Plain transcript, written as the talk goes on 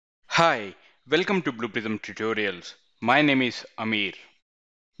Hi, welcome to Blue Prism Tutorials. My name is Amir.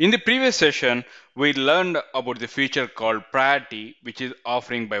 In the previous session, we learned about the feature called priority, which is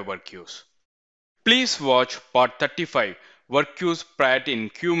offering by work queues. Please watch part 35, work queues priority in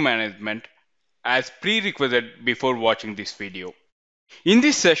queue management, as prerequisite before watching this video. In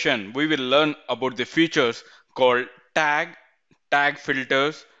this session, we will learn about the features called tag, tag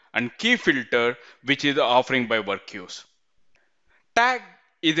filters, and key filter, which is offering by work queues. Tag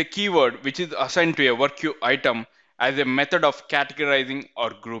is a keyword which is assigned to a work queue item as a method of categorizing or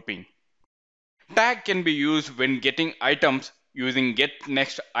grouping. Tag can be used when getting items using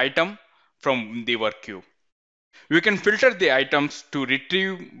getNextItem from the work queue. We can filter the items to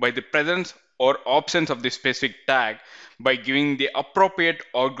retrieve by the presence or absence of the specific tag by giving the appropriate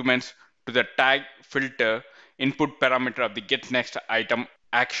arguments to the tag filter input parameter of the getNextItem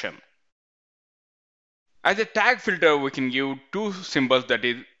action. As a tag filter, we can give two symbols, that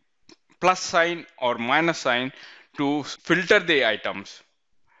is plus sign or minus sign, to filter the items.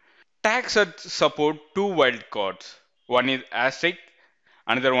 Tags support two wildcards. One is asterisk,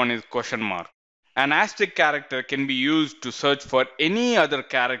 another one is question mark. An asterisk character can be used to search for any other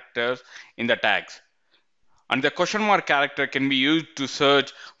characters in the tags, and the question mark character can be used to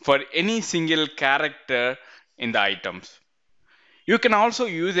search for any single character in the items. You can also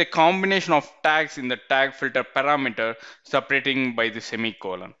use a combination of tags in the tag filter parameter, separating by the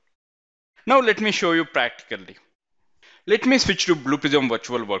semicolon. Now let me show you practically. Let me switch to Blue Prism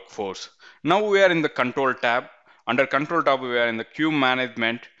Virtual Workforce. Now we are in the Control tab. Under Control tab, we are in the queue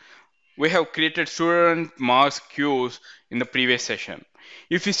management. We have created student marks queues in the previous session.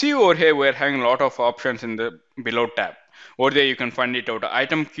 If you see over here, we are having a lot of options in the below tab. Over there, you can find it out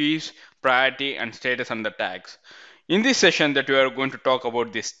item keys, priority, and status and the tags. In this session that we are going to talk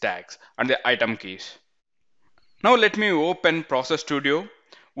about these tags and the item keys. Now let me open Process Studio.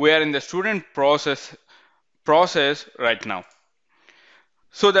 We are in the student process right now.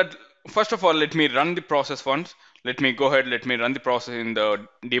 So that first of all, let me run the process once. Let me go ahead, let me run the process in the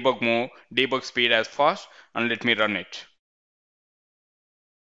debug mode, debug speed as fast, and let me run it.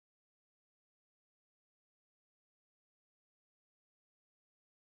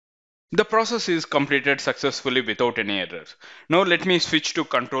 The process is completed successfully without any errors. Now let me switch to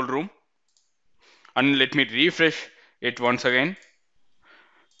control room and let me refresh it once again.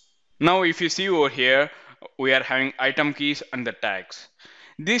 Now if you see over here, we are having item keys and the tags.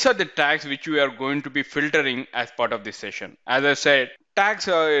 These are the tags which we are going to be filtering as part of this session. As I said, tags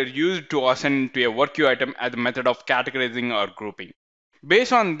are used to assign to a work queue item as a method of categorizing or grouping.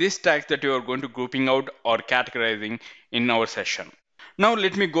 Based on these tags that you are going to grouping out or categorizing in our session. Now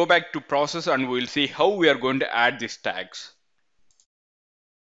let me go back to process and we'll see how we are going to add these tags.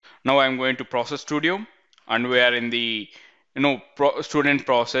 Now I'm going to Process Studio and we are in the student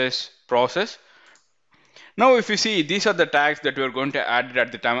process. Now if you see, these are the tags that we are going to add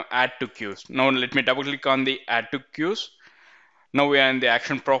at the time add to queues. Now let me double click on the add to queues. Now we are in the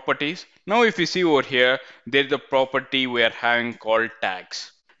action properties. Now if you see over here, there is a property we are having called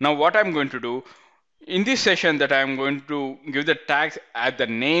tags. Now what I'm going to do in this session, that I'm going to give the tags as the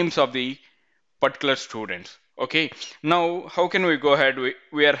names of the particular students. Okay, now how can we go ahead?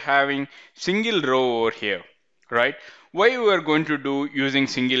 We are having single row over here, right? Why we are going to do using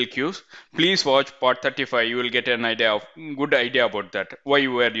single queues? Please watch part 35. You will get an good idea about that. Why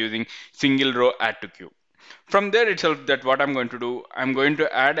we are using single row add to queue. From there itself, that what I'm going to do, I'm going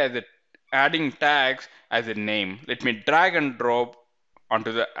to add adding tags as a name. Let me drag and drop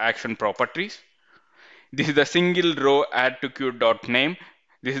onto the action properties. This is the single row add to queue dot name.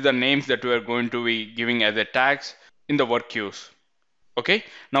 This is the names that we are going to be giving as a tags in the work queues. Okay,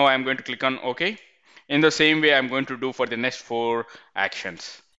 now I'm going to click on OK. In the same way, I'm going to do for the next 4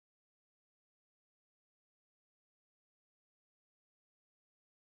 actions.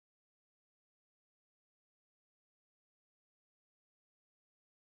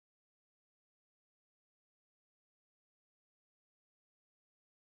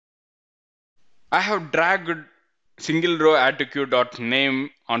 I have dragged single row add to queue dot name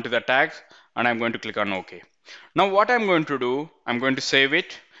onto the tags and I'm going to click on OK. Now what I'm going to do, I'm going to save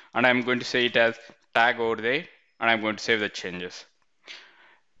it and I'm going to say it as tag over there and I'm going to save the changes.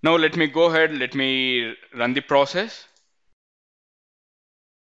 Now let me go ahead, let me run the process.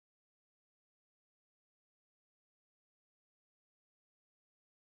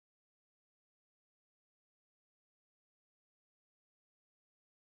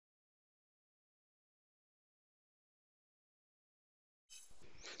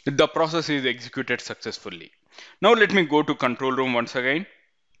 The process is executed successfully. Now let me go to control room once again.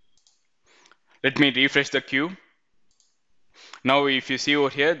 Let me refresh the queue. Now if you see over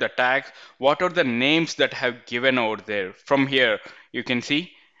here the tags, what are the names that I have given over there? From here you can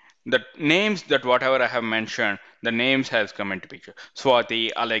see the names that whatever I have mentioned, the names has come into picture. Swati,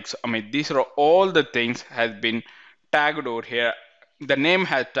 Alex, I mean these are all the things has been tagged over here. The name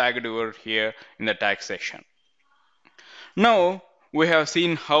has tagged over here in the tag section. Now we have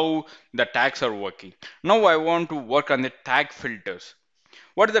seen how the tags are working. Now I want to work on the tag filters.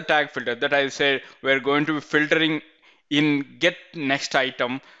 What is the tag filter? That I said we're going to be filtering in get next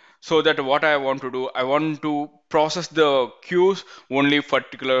item, so that what I want to do, I want to process the queues only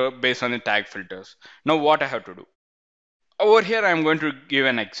particular based on the tag filters. Now what I have to do? Over here I'm going to give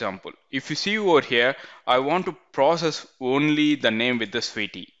an example. If you see over here, I want to process only the name with the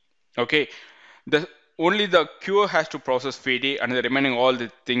sweetie. Okay, the only the queue has to process sweetie and the remaining all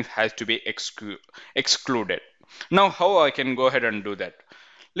the things has to be excluded. Now how I can go ahead and do that?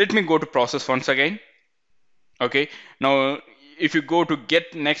 Let me go to process once again. Okay, now if you go to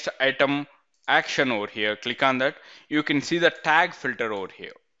get next item action over here, click on that, you can see the tag filter over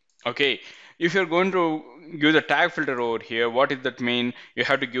here. Okay, if you're going to give the tag filter over here, what does that mean? You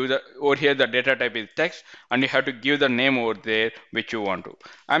have to give the over here the data type is text, and you have to give the name over there which you want to.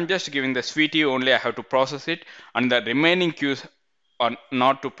 I'm just giving the sweetie only, I have to process it, and the remaining queues are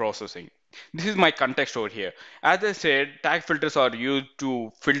not to processing. This is my context over here. As I said, tag filters are used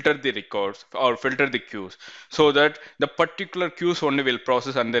to filter the records or filter the queues, so that the particular queues only will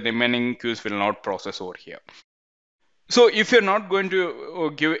process and the remaining queues will not process over here. So if you're not going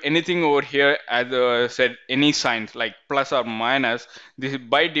to give anything over here, as said, any signs like plus or minus, this is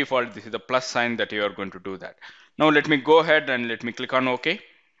by default, this is the plus sign that you are going to do that. Now let me go ahead and let me click on OK.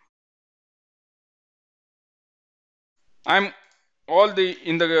 I'm all the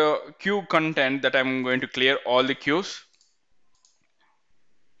in the queue content that I'm going to clear all the queues.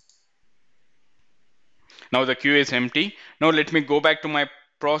 Now the queue is empty. Now let me go back to my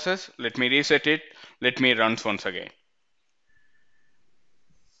process. Let me reset it. Let me run once again.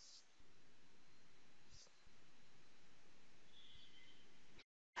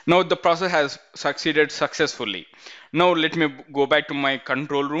 Now the process has succeeded successfully. Now let me go back to my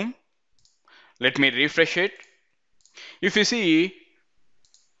control room. Let me refresh it. If you see,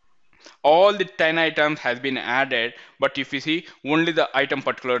 all the 10 items has been added, but if you see only the item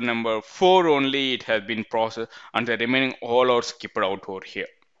particular number 4 only it has been processed, and the remaining all are skipped out over here.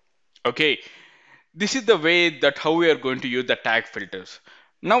 Okay, this is the way that how we are going to use the tag filters.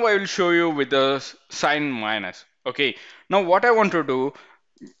 Now I will show you with the sign minus. Okay, now what I want to do,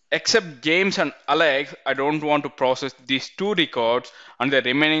 except James and Alex, I don't want to process these two records, and the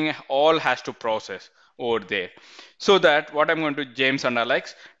remaining all has to process over there. So that what I'm going to James and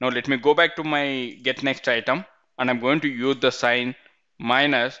Alex. Now let me go back to my get next item, and I'm going to use the sign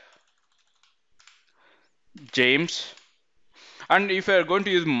minus James. And if we are going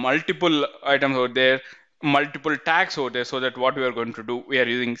to use multiple items over there, multiple tags over there, so that what we are going to do, we are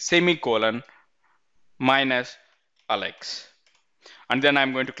using semicolon minus Alex. And then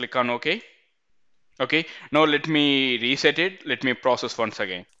I'm going to click on OK. Okay, now let me reset it. Let me process once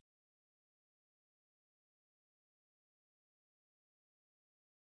again.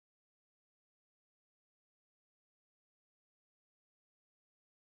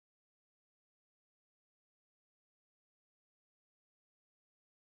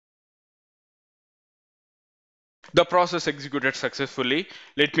 The process executed successfully.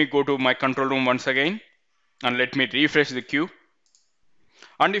 Let me go to my control room once again, and let me refresh the queue.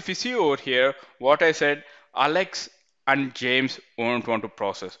 And if you see over here, what I said, Alex and James won't want to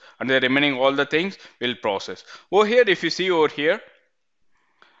process, and the remaining all the things will process. Over here, if you see over here,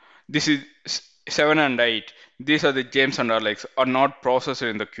 this is 7 and 8. These are the James and Alex are not processed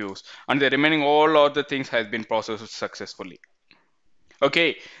in the queues, and the remaining all other things has been processed successfully.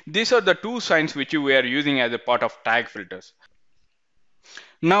 Okay, these are the two signs which we are using as a part of tag filters.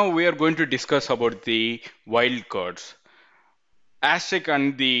 Now we are going to discuss about the wildcards. Asterisk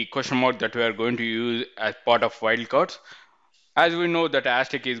and the question mark that we are going to use as part of wildcards. As we know that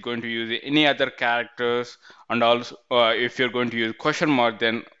asterisk is going to use any other characters, and also if you're going to use question mark,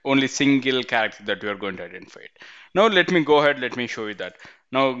 then only single character that we are going to identify it. Now let me go ahead, let me show you that.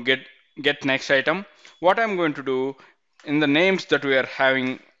 Now get next item. What I'm going to do, in the names that we are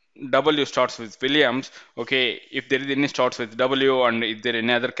having, W starts with Williams. Okay, if there is any starts with W and if there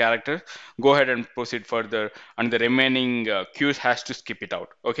any other character, go ahead and proceed further, and the remaining queues has to skip it out.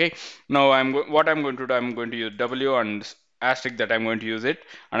 Okay, now what I'm going to do, I'm going to use W and asterisk that I'm going to use it,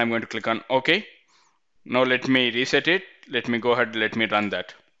 and I'm going to click on OK. Now let me reset it. Let me go ahead, let me run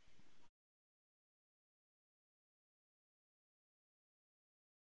that.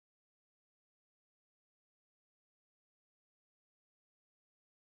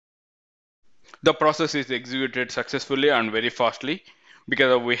 The process is executed successfully and very fastly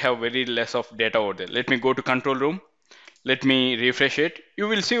because we have very less of data over there. Let me go to control room. Let me refresh it. You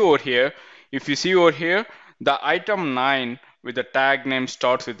will see over here, if you see over here, the item 9 with the tag name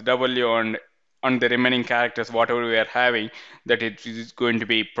starts with W, and the remaining characters, whatever we are having, that it is going to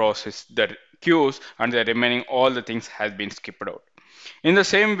be processed, the queues, and the remaining all the things has been skipped out. In the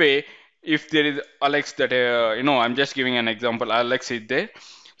same way, if there is Alex that, I'm just giving an example, Alex is there.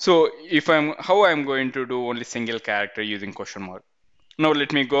 So if how I'm going to do only single character using question mark. Now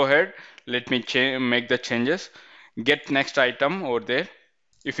let me go ahead, let me make the changes. Get next item over there.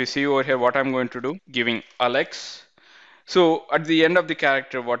 If you see over here what I'm going to do, giving Alex. So at the end of the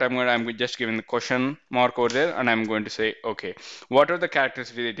character, I'm just giving the question mark over there, and I'm going to say, okay, what are the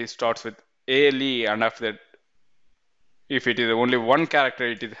characters it is starts with ALE, and after that, if it is only one character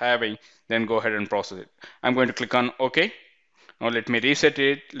it is having, then go ahead and process it. I'm going to click on OK. Now let me reset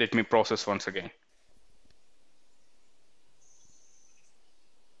it. Let me process once again.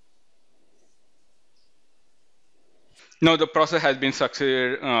 Now the process has been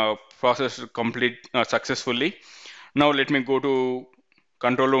processed successfully. Now let me go to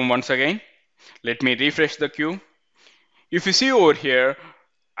control room once again. Let me refresh the queue. If you see over here,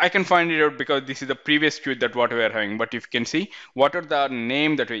 I can find it out because this is the previous queue that what we are having. But if you can see, what are the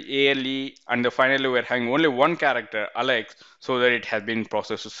name that we ALE, and the finally we are having only one character, Alex, so that it has been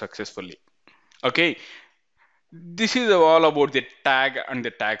processed successfully. Okay, this is all about the tag and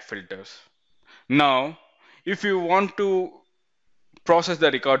the tag filters. Now, if you want to process the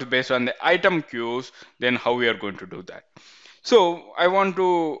records based on the item queues, then how we are going to do that? So I want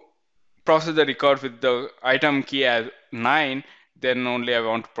to process the record with the item key as 9, then only I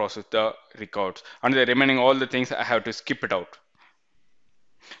want to process the records, and the remaining all the things I have to skip it out.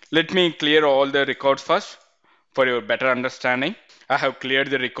 Let me clear all the records first for your better understanding. I have cleared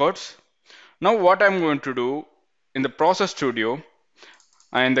the records. Now what I'm going to do in the process studio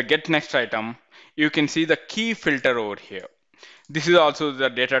and the get next item, you can see the key filter over here. This is also the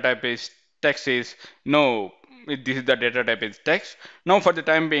data type is text is no, this is the data type is text. Now for the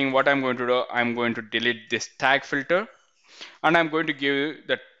time being, what I'm going to do, I'm going to delete this tag filter, and I'm going to give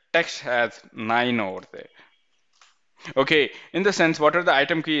the text as 9 over there. Okay, in the sense, what are the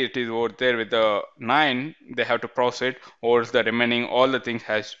item key it is over there with the 9, they have to process it, or the remaining all the things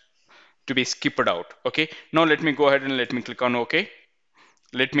has to be skipped out. Okay, now let me go ahead and let me click on OK.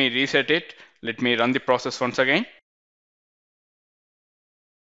 Let me reset it. Let me run the process once again.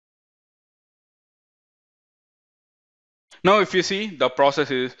 Now if you see, the process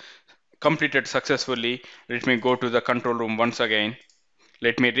is completed successfully. Let me go to the control room once again.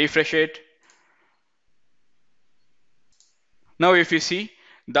 Let me refresh it. Now if you see,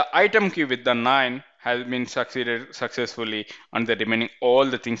 the item key with the 9 has been succeeded successfully, and the remaining all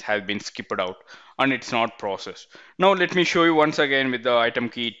the things has been skipped out, and it's not processed. Now let me show you once again with the item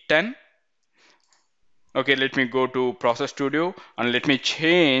key 10. Okay, let me go to process studio and let me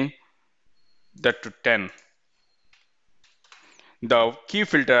change that to 10. The key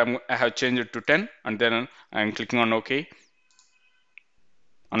filter I have changed it to 10, and then I'm clicking on OK,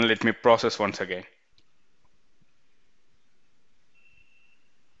 and let me process once again.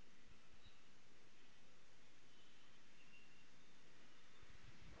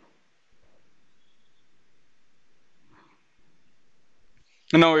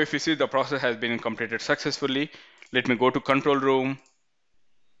 Now if you see, the process has been completed successfully. Let me go to control room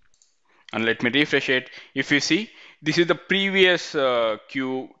and let me refresh it. If you see, this is the previous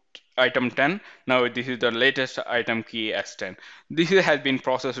queue item 10. Now this is the latest item key as 10. This has been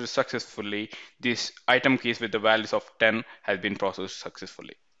processed successfully. This item keys with the values of 10 has been processed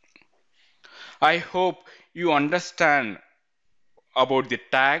successfully. I hope you understand about the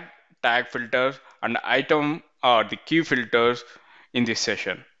tag filters, and item or the key filters in this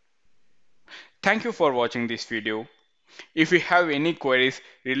session. Thank you for watching this video. If you have any queries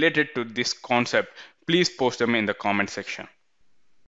related to this concept, please post them in the comment section.